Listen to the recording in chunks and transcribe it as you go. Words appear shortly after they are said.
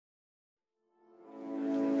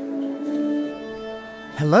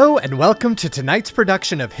Hello and welcome to tonight's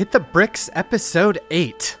production of Hit the Bricks Episode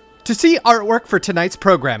 8. To see artwork for tonight's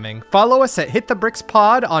programming, follow us at Hit the Bricks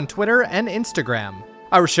Pod on Twitter and Instagram.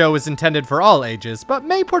 Our show is intended for all ages, but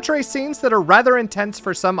may portray scenes that are rather intense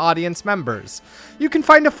for some audience members. You can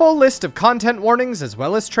find a full list of content warnings as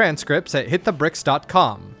well as transcripts at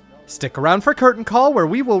hitthebricks.com. Stick around for Curtain Call, where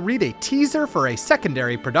we will read a teaser for a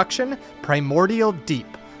secondary production, Primordial Deep,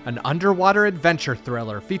 an underwater adventure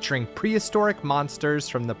thriller featuring prehistoric monsters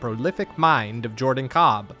from the prolific mind of Jordan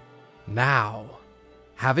Cobb. Now,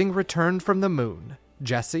 having returned from the moon,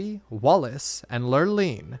 Jesse, Wallace, and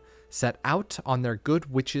Lurleen set out on their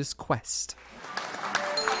good witch's quest.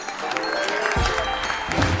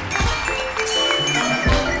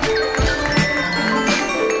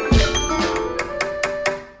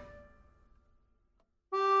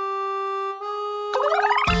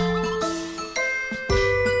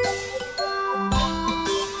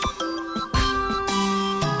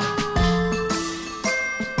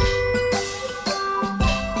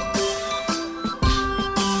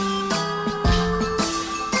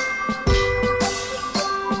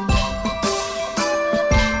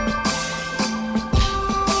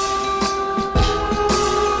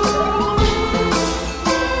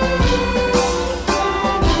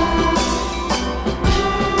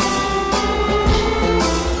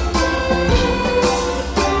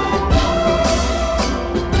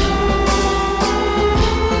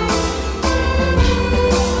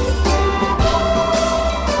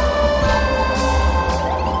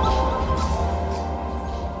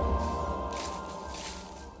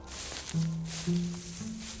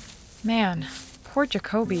 Man, poor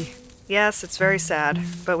Jacoby. Yes, it's very sad,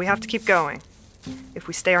 but we have to keep going. If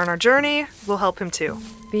we stay on our journey, we'll help him too.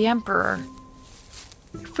 The Emperor.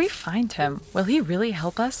 If we find him, will he really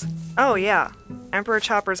help us? Oh yeah, Emperor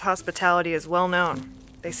Chopper's hospitality is well known.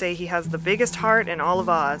 They say he has the biggest heart in all of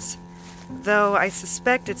Oz. Though I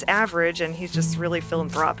suspect it's average and he's just really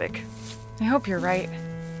philanthropic. I hope you're right.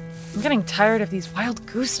 I'm getting tired of these wild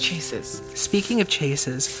goose chases. Speaking of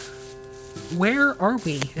chases, where are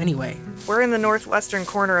we, anyway? We're in the northwestern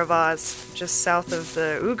corner of Oz, just south of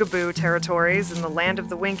the Oogaboo territories in the land of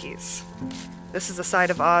the Winkies. This is a side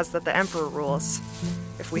of Oz that the Emperor rules.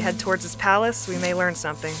 If we head towards his palace, we may learn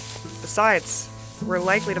something. Besides, we're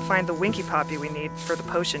likely to find the Winky Poppy we need for the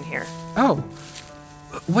potion here. Oh,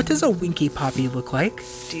 what does a Winky Poppy look like?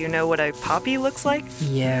 Do you know what a poppy looks like?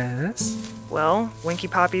 Yes. Well, Winky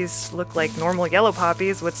Poppies look like normal yellow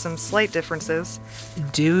poppies with some slight differences.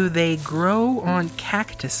 Do they grow on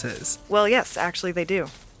cactuses? Well, yes, actually they do.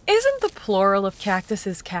 Isn't the plural of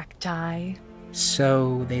cactuses cacti?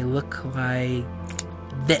 So they look like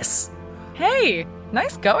this. Hey,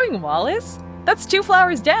 nice going, Wallace. That's 2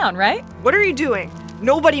 flowers down, right? What are you doing?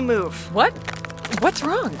 Nobody move. What? What's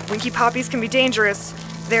wrong? Winky Poppies can be dangerous.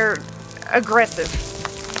 They're aggressive.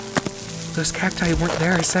 Those cacti weren't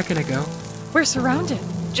there a second ago. We're surrounded.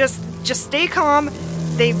 Just stay calm.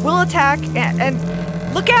 They will attack and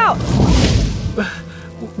look out!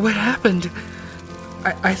 What happened?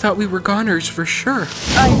 I thought we were goners for sure.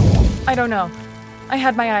 I don't know. I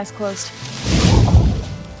had my eyes closed.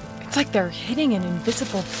 It's like they're hitting an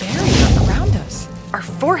invisible barrier around us. Our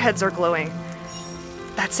foreheads are glowing.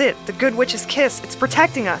 That's it, the Good Witch's kiss. It's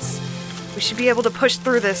protecting us. We should be able to push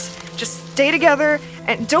through this. Just stay together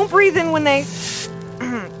and don't breathe in when they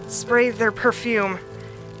spray their perfume.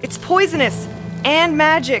 It's poisonous and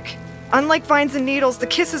magic. Unlike vines and needles, the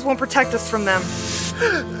kisses won't protect us from them.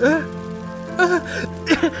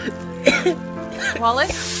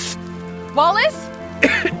 Wallace? Wallace?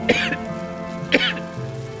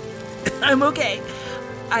 I'm okay.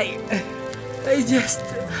 I just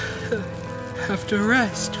have to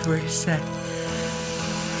rest for a sec.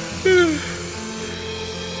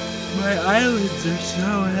 My eyelids are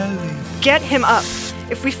so heavy. Get him up.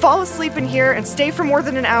 If we fall asleep in here and stay for more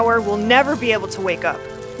than an hour, we'll never be able to wake up.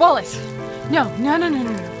 Wallace! No.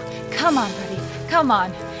 Come on, buddy. Come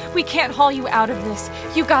on. We can't haul you out of this.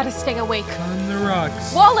 You gotta stay awake. On the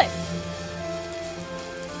rocks. Wallace!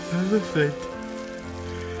 Elephant.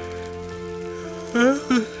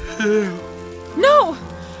 No!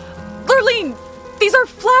 Lurleen! These are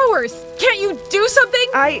flowers! Can't you do something?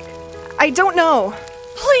 I don't know.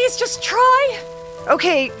 Please, just try!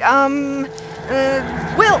 Okay,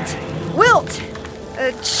 wilt,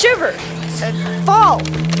 shiver, fall.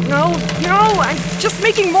 No, I'm just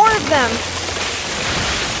making more of them.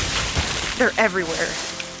 They're everywhere.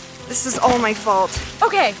 This is all my fault.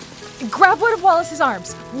 Okay, grab one of Wallace's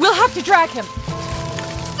arms. We'll have to drag him.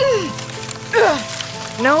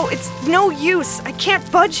 No, it's no use. I can't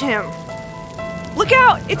budge him. Look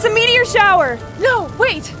out! It's a meteor shower! No,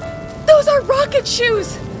 wait! Those Those are rocket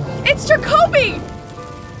shoes! It's Jacoby!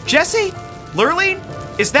 Jesse? Lurleen?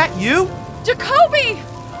 Is that you? Jacoby!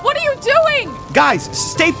 What are you doing? Guys,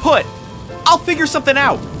 stay put. I'll figure something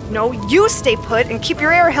out. No, you stay put and keep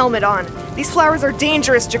your air helmet on. These flowers are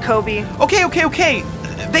dangerous, Jacoby. Okay.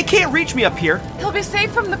 They can't reach me up here. He'll be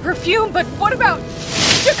safe from the perfume, but what about...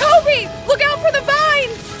 Jacoby! Look out for the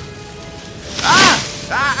vines!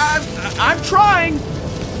 I'm trying.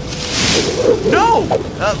 No!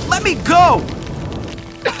 Let me go!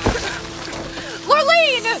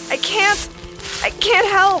 Lurleen! I can't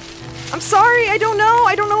help. I'm sorry, I don't know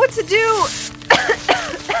what to do.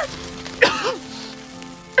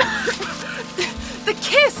 The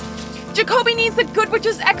kiss! Jacoby needs the Good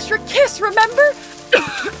Witch's extra kiss, remember?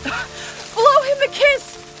 Blow him a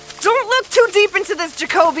kiss! Don't look too deep into this,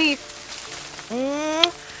 Jacoby.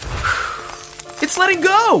 It's letting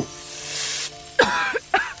go!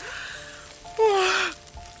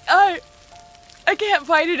 I can't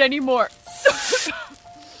fight it anymore.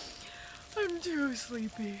 I'm too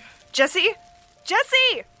sleepy. Jesse?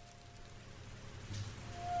 Jesse!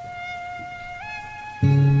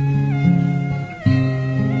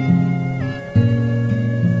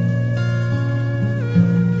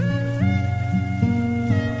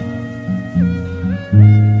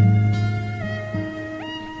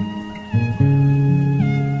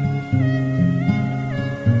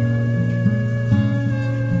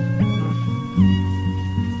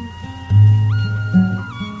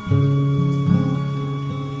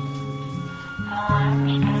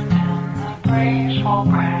 Graceful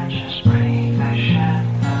branches breathe their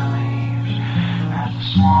shifting leaves as the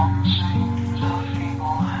swan sings of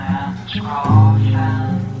feeble hands grow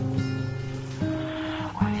thin.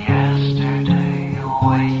 With yesterday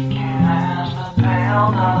awaken as the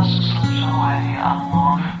pale dusk slips away, I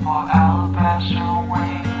long for alabaster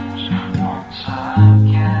wings once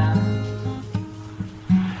again.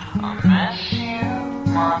 I miss you,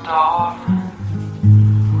 my darling,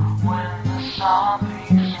 when the sun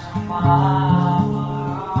peeks in my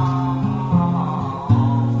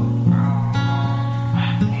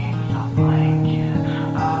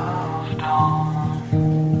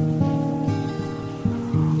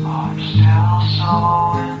so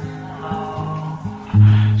in love,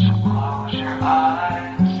 so close your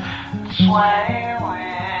eyes and sway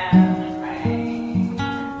with me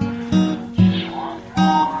just one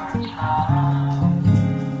more time,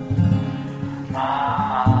 my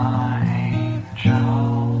angel.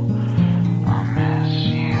 I miss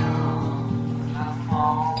you the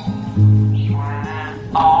most when it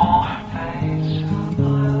all fades to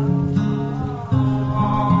blue.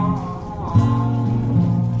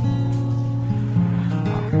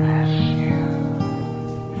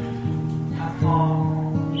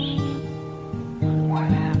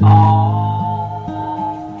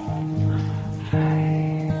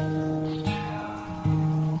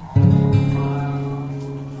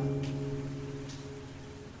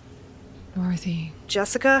 Dorothy.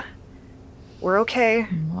 Jessica, we're okay.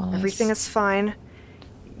 Wallace. Everything is fine.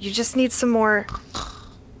 You just need some more...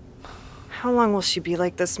 How long will she be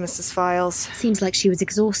like this, Mrs. Files? Seems like she was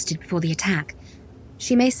exhausted before the attack.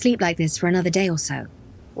 She may sleep like this for another day or so.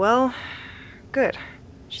 Well, good.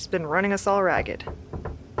 She's been running us all ragged.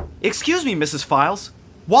 Excuse me, Mrs. Files.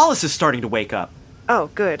 Wallace is starting to wake up. Oh,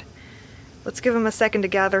 good. Let's give him a second to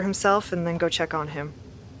gather himself and then go check on him.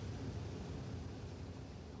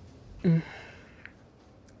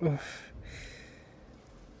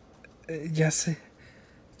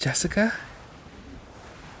 Jessica?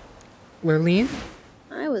 Lurleen?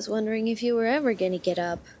 I was wondering if you were ever gonna get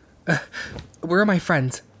up. Where are my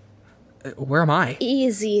friends? Where am I?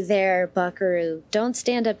 Easy there, buckaroo. Don't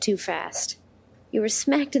stand up too fast. You were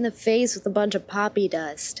smacked in the face with a bunch of poppy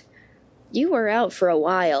dust. You were out for a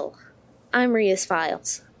while. I'm Rias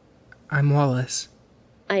Files. I'm Wallace.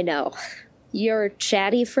 I know. Your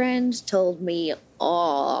chatty friend told me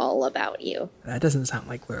all about you. That doesn't sound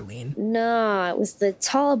like Lurleen. No, it was the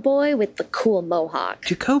tall boy with the cool mohawk.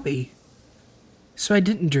 Jacoby. So I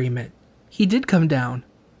didn't dream it. He did come down.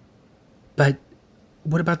 But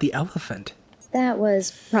what about the elephant? That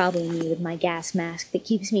was probably me with my gas mask that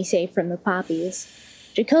keeps me safe from the poppies.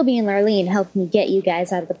 Jacoby and Lurleen helped me get you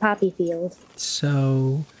guys out of the poppy field.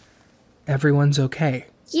 So everyone's okay?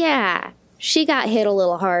 Yeah, she got hit a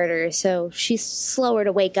little harder, so she's slower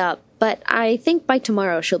to wake up, but I think by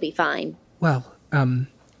tomorrow she'll be fine. Well,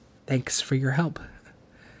 thanks for your help.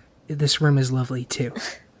 This room is lovely, too.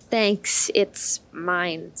 Thanks, it's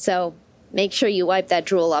mine, so make sure you wipe that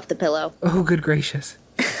drool off the pillow. Oh, good gracious.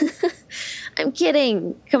 I'm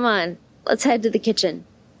kidding. Come on, let's head to the kitchen.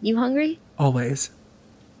 You hungry? Always.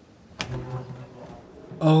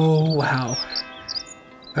 Oh, wow.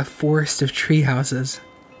 A forest of tree houses.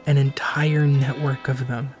 An entire network of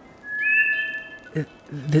them.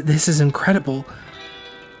 This is incredible.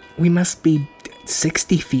 We must be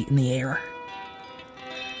 60 feet in the air.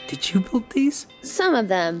 Did you build these? Some of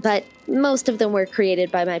them, but most of them were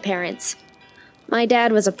created by my parents. My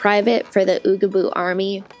dad was a private for the Oogaboo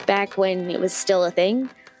Army back when it was still a thing,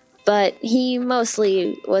 but he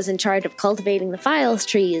mostly was in charge of cultivating the Files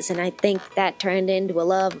trees, and I think that turned into a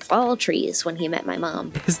love of all trees when he met my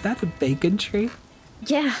mom. Is that a bacon tree?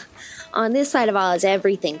 Yeah, on this side of Oz,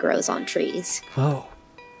 everything grows on trees. Whoa.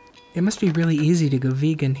 It must be really easy to go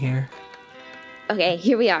vegan here. Okay,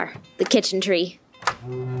 here we are, the kitchen tree.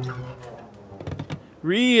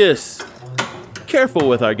 Rias! Careful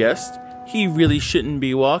with our guest. He really shouldn't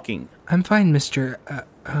be walking. I'm fine, Mr.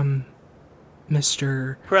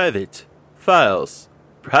 Private Files.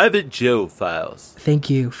 Private Joe Files. Thank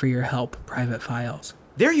you for your help, Private Files.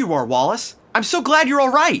 There you are, Wallace. I'm so glad you're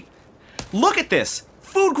all right. Look at this.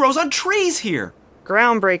 Food grows on trees here.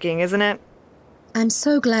 Groundbreaking, isn't it? I'm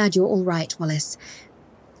so glad you're all right, Wallace.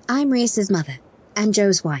 I'm Reese's mother, and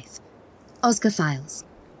Joe's wife, Oscar Files.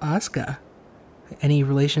 Oscar? Any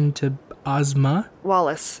relation to Ozma?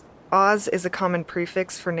 Wallace. Oz is a common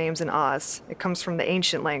prefix for names in Oz. It comes from the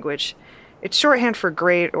ancient language. It's shorthand for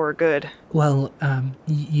great or good. Well,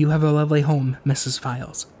 you have a lovely home, Mrs.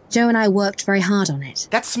 Files. Joe and I worked very hard on it.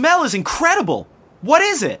 That smell is incredible. What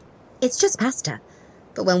is it? It's just pasta.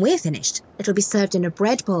 But when we're finished, it'll be served in a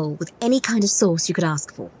bread bowl with any kind of sauce you could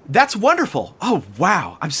ask for. That's wonderful. Oh,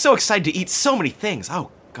 wow. I'm so excited to eat so many things.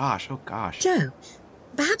 Oh, gosh. Joe,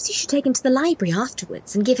 perhaps you should take him to the library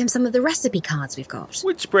afterwards and give him some of the recipe cards we've got.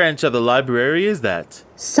 Which branch of the library is that?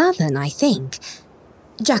 Southern, I think.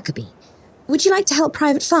 Jacoby, would you like to help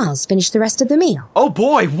Private Files finish the rest of the meal? Oh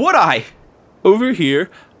boy, would I! Over here,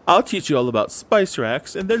 I'll teach you all about spice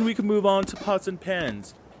racks, and then we can move on to pots and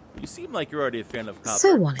pans. You seem like you're already a fan of copper.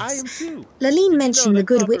 So, Wallace, I am too. Laline mentioned the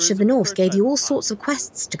Good copper Witch is of the a North gave you all first-time sorts of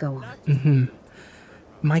quests to go on.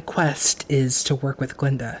 My quest is to work with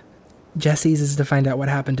Glinda. Jesse's is to find out what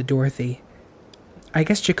happened to Dorothy. I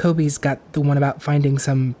guess Jacoby's got the one about finding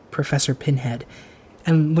some Professor Pinhead.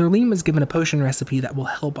 And Lurleen was given a potion recipe that will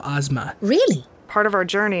help Ozma. Really? Part of our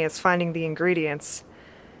journey is finding the ingredients.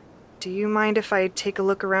 Do you mind if I take a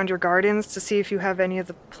look around your gardens to see if you have any of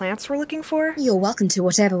the plants we're looking for? You're welcome to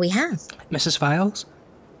whatever we have. Mrs. Files,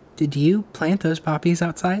 did you plant those poppies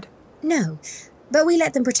outside? No, but we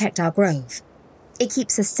let them protect our grove. It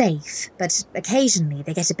keeps us safe, but occasionally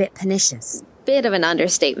they get a bit pernicious. Bit of an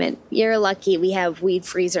understatement. You're lucky we have weed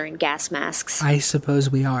freezer and gas masks. I suppose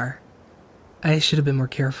we are. I should have been more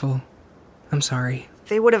careful. I'm sorry.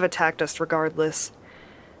 They would have attacked us regardless.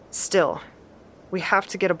 Still, we have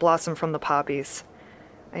to get a blossom from the poppies.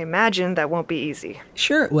 I imagine that won't be easy.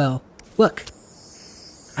 Sure it will. Look.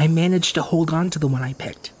 I managed to hold on to the one I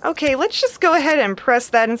picked. Okay, let's just go ahead and press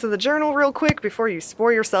that into the journal real quick before you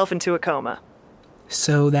spore yourself into a coma.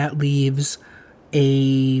 So that leaves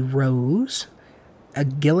a rose, a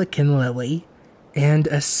Gillikin lily, and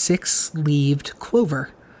a 6-leaved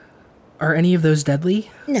clover. Are any of those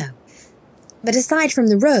deadly? No. But aside from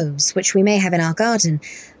the rose, which we may have in our garden,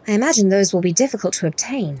 I imagine those will be difficult to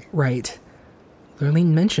obtain. Right.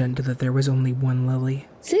 Lurleen mentioned that there was only one lily.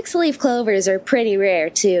 6-leaf clovers are pretty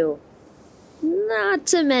rare, too. Not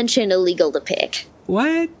to mention illegal to pick.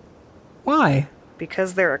 What? Why?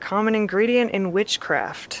 Because they're a common ingredient in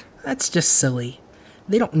witchcraft. That's just silly.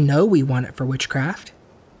 They don't know we want it for witchcraft.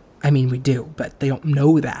 I mean, we do, but they don't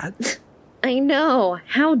know that. I know.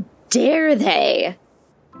 How dare they?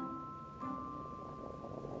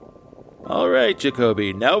 All right,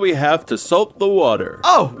 Jacoby, now we have to salt the water.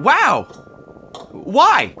 Oh, wow!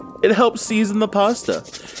 Why? It helps season the pasta.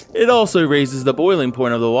 It also raises the boiling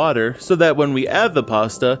point of the water so that when we add the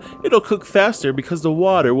pasta, it'll cook faster because the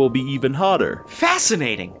water will be even hotter.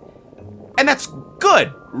 Fascinating. And that's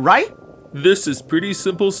good, right? This is pretty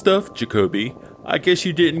simple stuff, Jacoby. I guess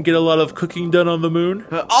you didn't get a lot of cooking done on the moon?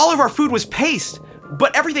 All of our food was paste,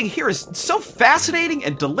 but everything here is so fascinating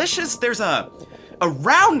and delicious. There's a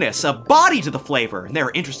roundness, a body to the flavor, and there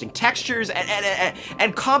are interesting textures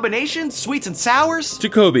and combinations, sweets and sours.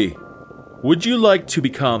 Jacoby, would you like to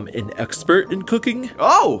become an expert in cooking?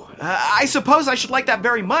 Oh, I suppose I should like that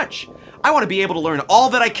very much. I want to be able to learn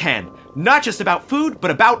all that I can, not just about food,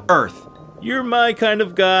 but about Earth. You're my kind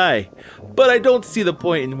of guy, but I don't see the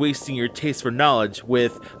point in wasting your taste for knowledge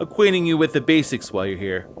with acquainting you with the basics while you're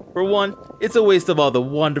here. For one, it's a waste of all the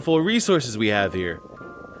wonderful resources we have here.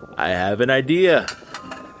 I have an idea.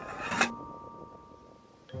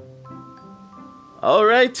 All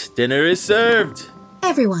right, dinner is served.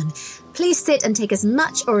 Everyone, Please sit and take as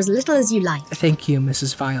much or as little as you like. Thank you,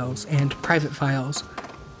 Mrs. Files, and Private Files.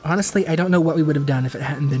 Honestly, I don't know what we would have done if it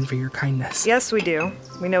hadn't been for your kindness. Yes, we do.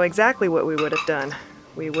 We know exactly what we would have done.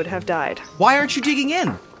 We would have died. Why aren't you digging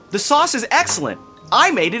in? The sauce is excellent.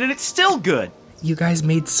 I made it and it's still good. You guys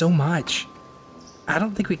made so much. I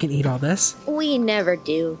don't think we can eat all this. We never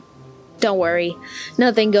do. Don't worry.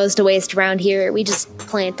 Nothing goes to waste around here. We just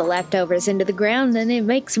plant the leftovers into the ground and it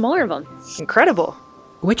makes more of them. Incredible.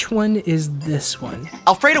 Which one is this one?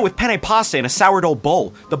 Alfredo with penne pasta in a sourdough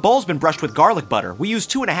bowl. The bowl's been brushed with garlic butter. We use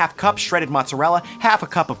 2.5 cups shredded mozzarella, half a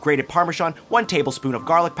cup of grated Parmesan, 1 tablespoon of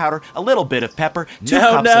garlic powder, a little bit of pepper, 2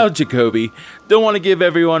 cups Now, of... Jacoby. Don't want to give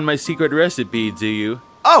everyone my secret recipe, do you?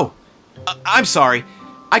 Oh! I'm sorry.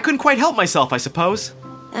 I couldn't quite help myself, I suppose.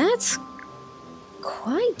 That's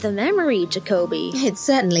quite the memory, Jacoby. It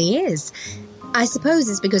certainly is. I suppose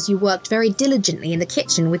it's because you worked very diligently in the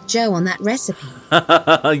kitchen with Joe on that recipe.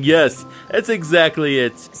 Yes, that's exactly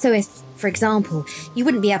it. So if, for example, you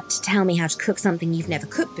wouldn't be able to tell me how to cook something you've never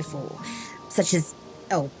cooked before, such as,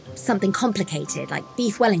 something complicated like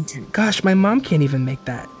beef Wellington. Gosh, my mom can't even make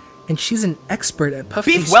that. And she's an expert at puff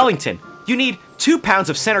Beef pastry. Wellington. You need 2 pounds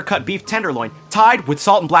of center-cut beef tenderloin, tied with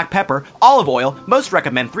salt and black pepper, olive oil, most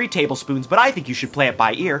recommend 3 tablespoons, but I think you should play it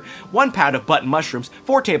by ear, 1 pound of button mushrooms,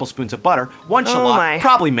 4 tablespoons of butter, 1 shallot, my.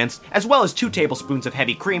 probably minced, as well as 2 tablespoons of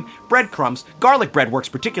heavy cream, breadcrumbs, garlic bread works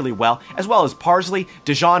particularly well, as well as parsley,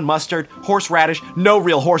 Dijon mustard, horseradish, no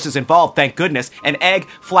real horses involved, thank goodness, an egg,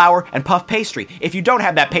 flour, and puff pastry. If you don't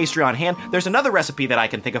have that pastry on hand, there's another recipe that I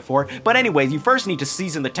can think of for it, but anyway, you first need to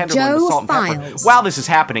season the tenderloin with Joe salt and pepper. Files. While this is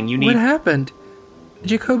happening, you need... What happened?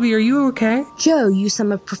 Jacoby, are you okay? Joe used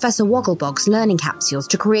some of Professor Wogglebog's learning capsules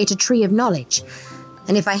to create a tree of knowledge.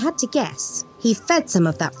 And if I had to guess, he fed some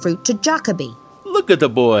of that fruit to Jacoby. Look at the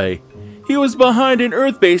boy. He was behind in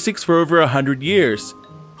Earth basics for over 100 years.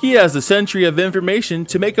 He has a century of information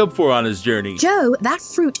to make up for on his journey. Joe, that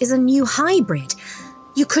fruit is a new hybrid.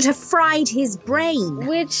 You could have fried his brain.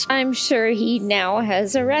 Which I'm sure he now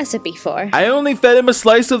has a recipe for. I only fed him a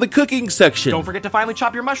slice of the cooking section. Don't forget to finely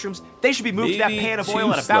chop your mushrooms. They should be moved to that Maybe pan of 2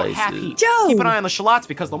 oil at about half slices. heat. Joe! Keep an eye on the shallots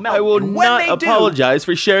because they'll melt. I will And when not they apologize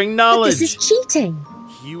for sharing But knowledge. this is cheating.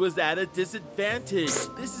 He was at a disadvantage.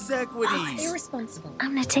 This is equity. Irresponsible.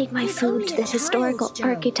 I'm gonna take my He's food only to a the child, Historical Joe.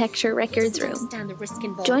 Architecture Records He doesn't room. understand the risk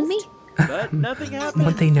involved. Join me? But nothing happened.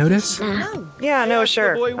 Won't they notice? No. Yeah, no, asked the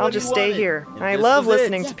boy sure. what I'll he just stay wanted, here. and I this love was it.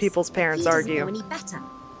 listening to Yes, people's parents he doesn't argue. know any better.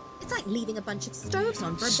 It's like leaving a bunch of stoves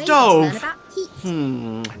on for a baby to Stove? learn about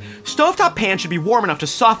heat. Stovetop pan should be warm enough to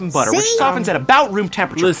soften butter, which See? softens at about room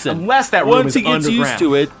temperature. Listen, unless that room once is he gets underground. used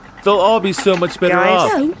to it, they'll all be so much better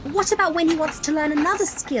Guys. off. So, what about when he wants to learn another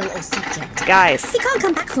skill or subject? Guys. He can't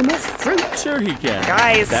come back for more fruit. Sure he can.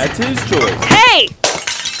 Guys. That's his choice. Hey!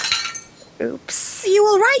 Oops. Are you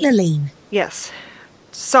all right, Laline? Yes.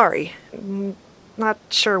 Sorry. Not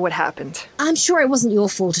sure what happened. I'm sure it wasn't your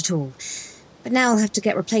fault at all. But now I'll have to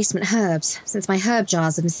get replacement herbs, since my herb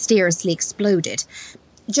jars have mysteriously exploded.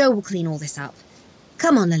 Joe will clean all this up.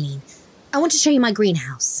 Come on, Laline. I want to show you my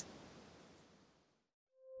greenhouse.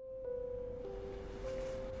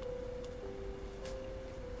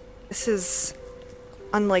 This is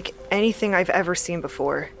unlike anything I've ever seen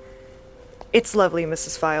before. It's lovely,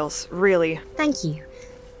 Mrs. Files, really. Thank you.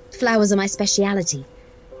 Flowers are my speciality.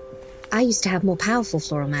 I used to have more powerful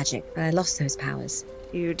floral magic, but I lost those powers.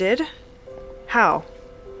 You did? How?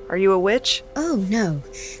 Are you a witch? Oh, no.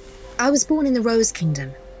 I was born in the Rose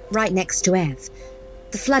Kingdom, right next to Ev.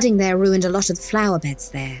 The flooding there ruined a lot of the flower beds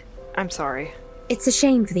there. I'm sorry. It's a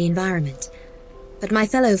shame for the environment. But my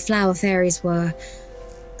fellow flower fairies were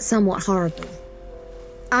somewhat horrible.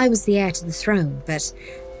 I was the heir to the throne, but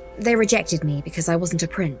they rejected me because I wasn't a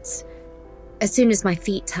prince. As soon as my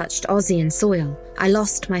feet touched Ozian soil, I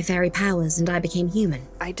lost my fairy powers and I became human.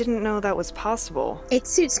 I didn't know that was possible. It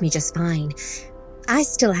suits me just fine. I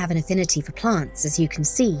still have an affinity for plants, as you can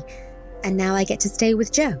see, and now I get to stay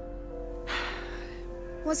with Joe.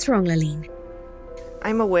 What's wrong, Laline?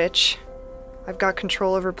 I'm a witch. I've got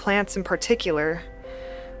control over plants in particular.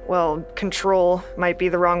 Well, control might be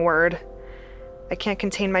the wrong word. I can't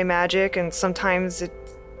contain my magic, and sometimes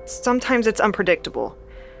it's unpredictable.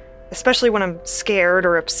 Especially when I'm scared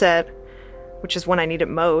or upset, which is when I need it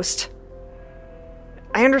most.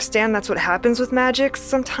 I understand that's what happens with magic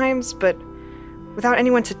sometimes, but without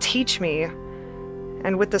anyone to teach me,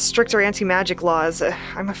 and with the stricter anti-magic laws,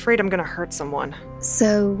 I'm afraid I'm gonna hurt someone.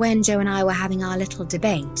 So when Joe and I were having our little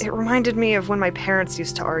debate... It reminded me of when my parents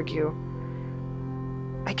used to argue.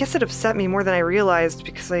 I guess it upset me more than I realized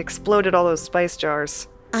because I exploded all those spice jars.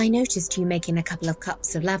 I noticed you making a couple of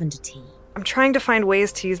cups of lavender tea. I'm trying to find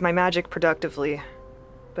ways to use my magic productively.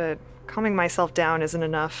 but calming myself down isn't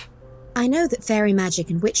enough. I know that fairy magic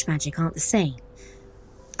and witch magic aren't the same.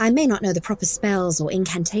 I may not know the proper spells or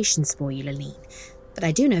incantations for you, Laline, but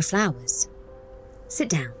I do know flowers. Sit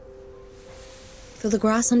down. Feel the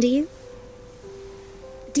grass under you?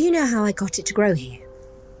 Do you know how I got it to grow here?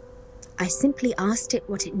 I simply asked it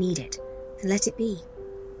what it needed and let it be.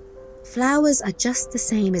 Flowers are just the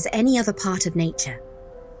same as any other part of nature.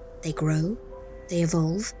 They grow, they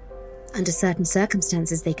evolve. Under certain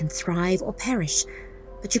circumstances, they can thrive or perish,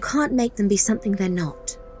 but you can't make them be something they're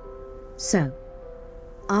not. So,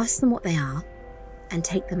 ask them what they are and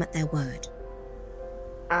take them at their word.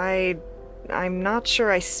 I'm not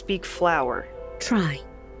sure I speak flower. Try.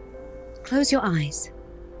 Close your eyes.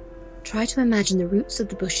 Try to imagine the roots of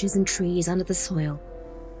the bushes and trees under the soil,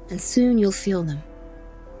 and soon you'll feel them.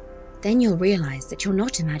 Then you'll realize that you're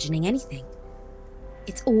not imagining anything.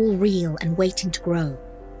 It's all real and waiting to grow.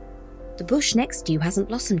 The bush next to you hasn't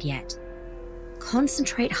blossomed yet.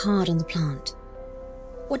 Concentrate hard on the plant.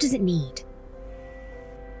 What does it need?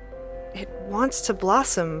 It wants to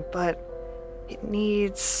blossom, but it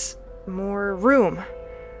needs more room.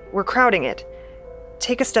 We're crowding it.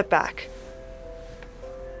 Take a step back.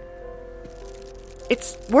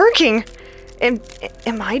 It's working! Am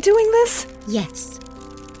I doing this? Yes.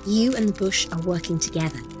 You and the bush are working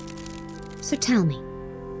together. So tell me,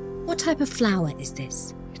 what type of flower is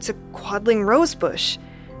this? It's a quadling rose bush.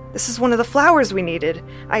 This is one of the flowers we needed.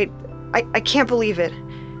 I can't believe it.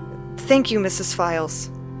 Thank you, Mrs. Files.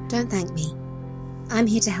 Don't thank me. I'm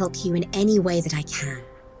here to help you in any way that I can.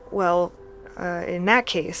 Well, in that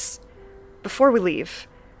case, before we leave,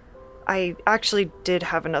 I actually did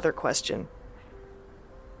have another question.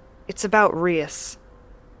 It's about Rias.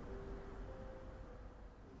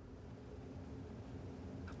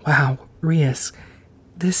 Wow, Rias,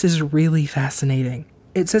 this is really fascinating.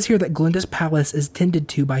 It says here that Glinda's palace is tended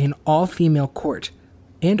to by an all-female court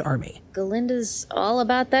and army. Galinda's all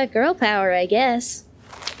about that girl power, I guess.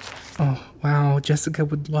 Oh, wow, Jessica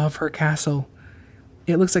would love her castle.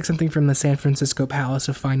 It looks like something from the San Francisco Palace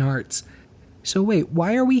of Fine Arts. So wait,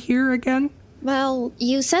 why are we here again? Well,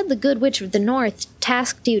 you said the Good Witch of the North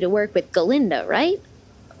tasked you to work with Galinda, right?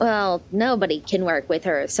 Well, nobody can work with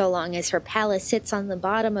her so long as her palace sits on the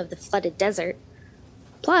bottom of the flooded desert.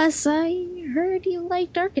 Plus, I heard you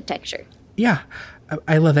liked architecture. Yeah,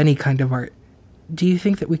 I love any kind of art. Do you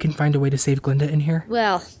think that we can find a way to save Glinda in here?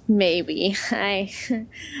 Well, maybe. I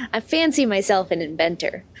fancy myself an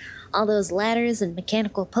inventor. All those ladders and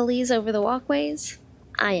mechanical pulleys over the walkways,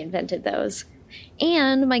 I invented those.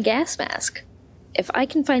 And my gas mask. If I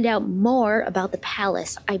can find out more about the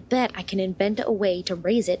palace, I bet I can invent a way to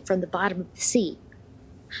raise it from the bottom of the sea.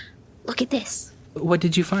 Look at this. What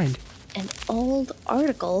did you find? An old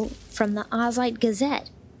article from the Ozite Gazette.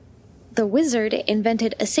 The wizard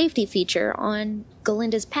invented a safety feature on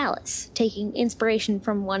Galinda's palace, taking inspiration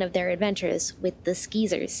from one of their adventures with the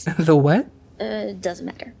Skeezers. The what? Doesn't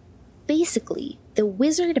matter. Basically, the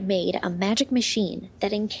wizard made a magic machine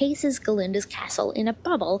that encases Galinda's castle in a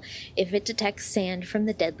bubble if it detects sand from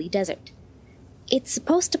the deadly desert. It's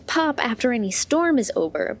supposed to pop after any storm is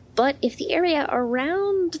over, but if the area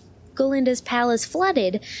around Galinda's palace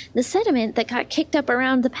flooded, the sediment that got kicked up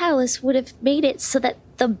around the palace would have made it so that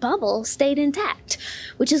the bubble stayed intact,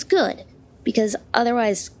 which is good, because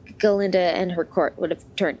otherwise Galinda and her court would have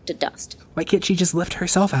turned to dust. Why can't she just lift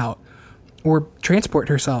herself out? Or transport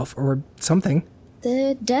herself, or something?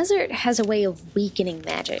 The desert has a way of weakening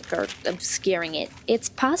magic, or obscuring it. It's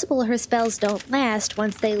possible her spells don't last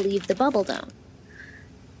once they leave the bubble dome.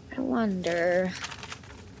 I wonder...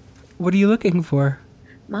 What are you looking for?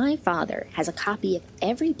 My father has a copy of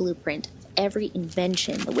every blueprint of every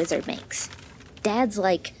invention the wizard makes. Dad's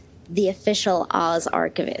like the official Oz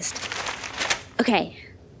archivist. Okay,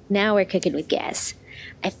 now we're cooking with gas.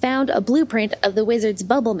 I found a blueprint of the wizard's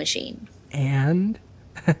bubble machine. And?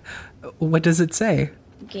 What does it say?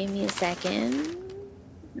 Give me a second.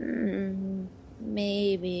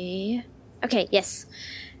 Maybe... Okay, yes.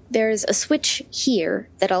 There's a switch here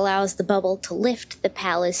that allows the bubble to lift the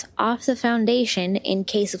palace off the foundation in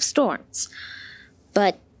case of storms.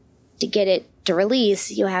 But to get it to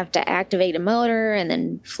release, you have to activate a motor and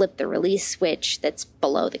then flip the release switch that's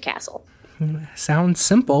below the castle. Sounds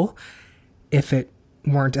simple, if it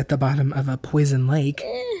weren't at the bottom of a poison lake.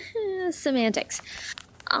 Semantics.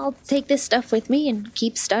 I'll take this stuff with me and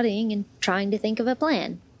keep studying and trying to think of a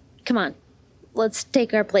plan. Come on, let's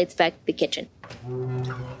take our plates back to the kitchen.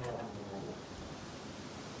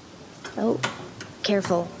 Oh,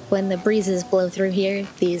 careful. When the breezes blow through here,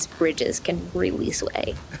 these bridges can really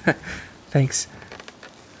sway. Thanks.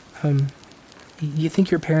 You think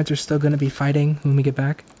your parents are still going to be fighting when we get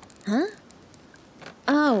back? Huh?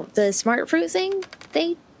 Oh, the smart fruit thing?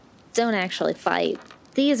 They don't actually fight.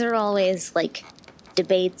 These are always,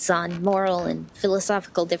 debates on moral and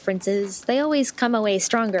philosophical differences. They always come away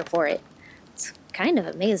stronger for it. It's kind of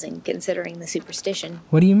amazing, considering the superstition.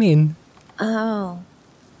 What do you mean? Oh,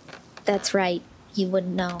 that's right. You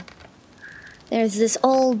wouldn't know. There's this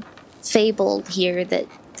old fable here that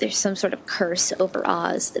there's some sort of curse over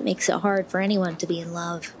Oz that makes it hard for anyone to be in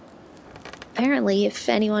love. Apparently, if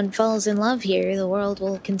anyone falls in love here, the world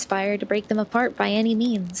will conspire to break them apart by any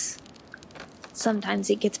means. Sometimes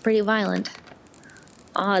it gets pretty violent.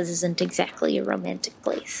 Oz isn't exactly a romantic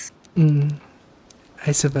place.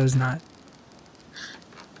 I suppose not.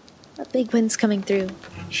 A big wind's coming through.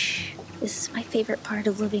 Shh. This is my favorite part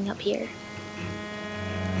of living up here.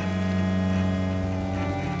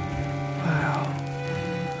 Wow.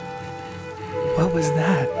 What was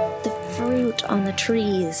that? The fruit on the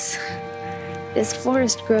trees. This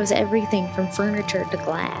forest grows everything from furniture to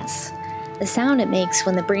glass. The sound it makes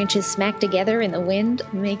when the branches smack together in the wind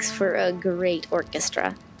makes for a great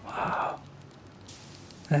orchestra. Wow.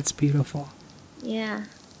 That's beautiful. Yeah.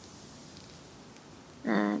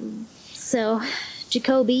 So,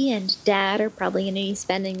 Jacoby and Dad are probably going to be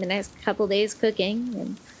spending the next couple days cooking,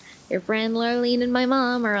 and your friend Larlene and my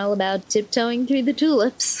mom are all about tiptoeing through the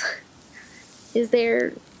tulips. Is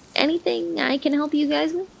there anything I can help you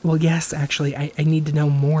guys with? Well, yes, actually, I need to know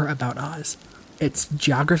more about Oz. Its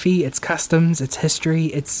geography, its customs, its history,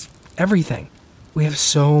 its everything. We have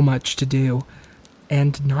so much to do,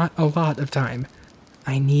 and not a lot of time.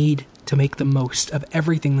 I need to make the most of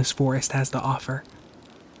everything this forest has to offer.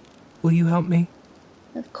 Will you help me?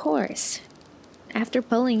 Of course. After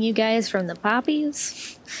pulling you guys from the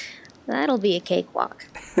poppies, that'll be a cakewalk.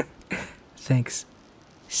 Thanks.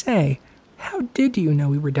 Say, how did you know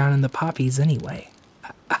we were down in the poppies anyway?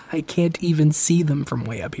 I can't even see them from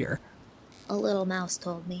way up here. A little mouse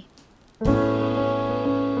told me.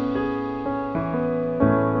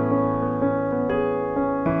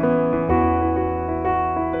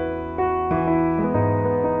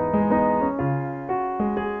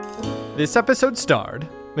 This episode starred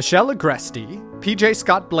Michelle Agresti, PJ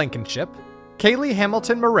Scott Blankenship, Kaylee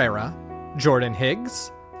Hamilton Morera, Jordan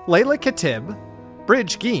Higgs, Layla Khatib,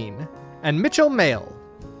 Bridge Geen, and Mitchell Mayle.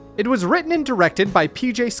 It was written and directed by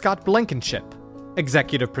PJ Scott Blankenship.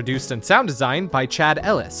 Executive produced and sound designed by Chad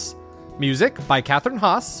Ellis. Music by Catherine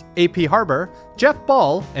Haas, AP Harbor, Jeff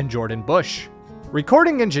Ball, and Jordan Bush.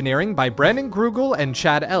 Recording engineering by Brandon Grugel and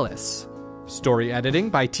Chad Ellis. Story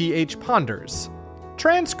editing by T.H. Ponders.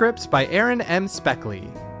 Transcripts by Aaron M.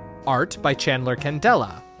 Speckley. Art by Chandler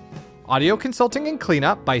Candela. Audio consulting and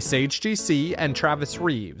cleanup by Sage GC and Travis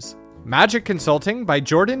Reeves. Magic consulting by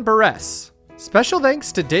Jordan Barres. Special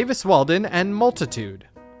thanks to Davis Walden and Multitude.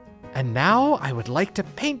 And now I would like to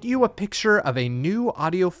paint you a picture of a new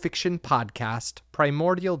audio fiction podcast,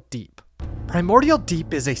 Primordial Deep. Primordial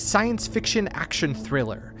Deep is a science fiction action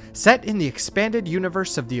thriller set in the expanded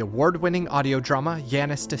universe of the award-winning audio drama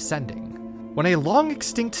Yanis Descending. When a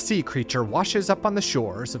long-extinct sea creature washes up on the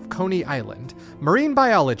shores of Coney Island, marine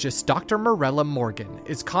biologist Dr. Morella Morgan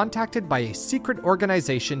is contacted by a secret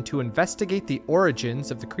organization to investigate the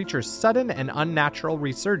origins of the creature's sudden and unnatural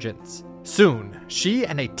resurgence. Soon, she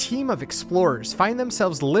and a team of explorers find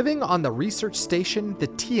themselves living on the research station, the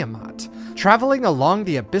Tiamat, traveling along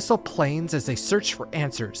the abyssal plains as they search for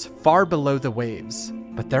answers far below the waves.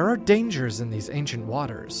 But there are dangers in these ancient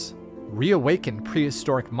waters. Reawakened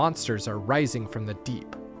prehistoric monsters are rising from the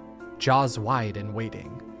deep, jaws wide and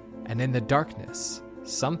waiting, and in the darkness,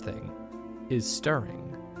 something is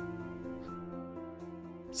stirring.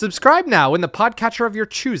 Subscribe now in the podcatcher of your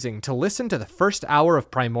choosing to listen to the first hour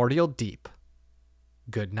of Primordial Deep.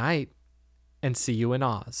 Good night, and see you in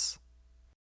Oz.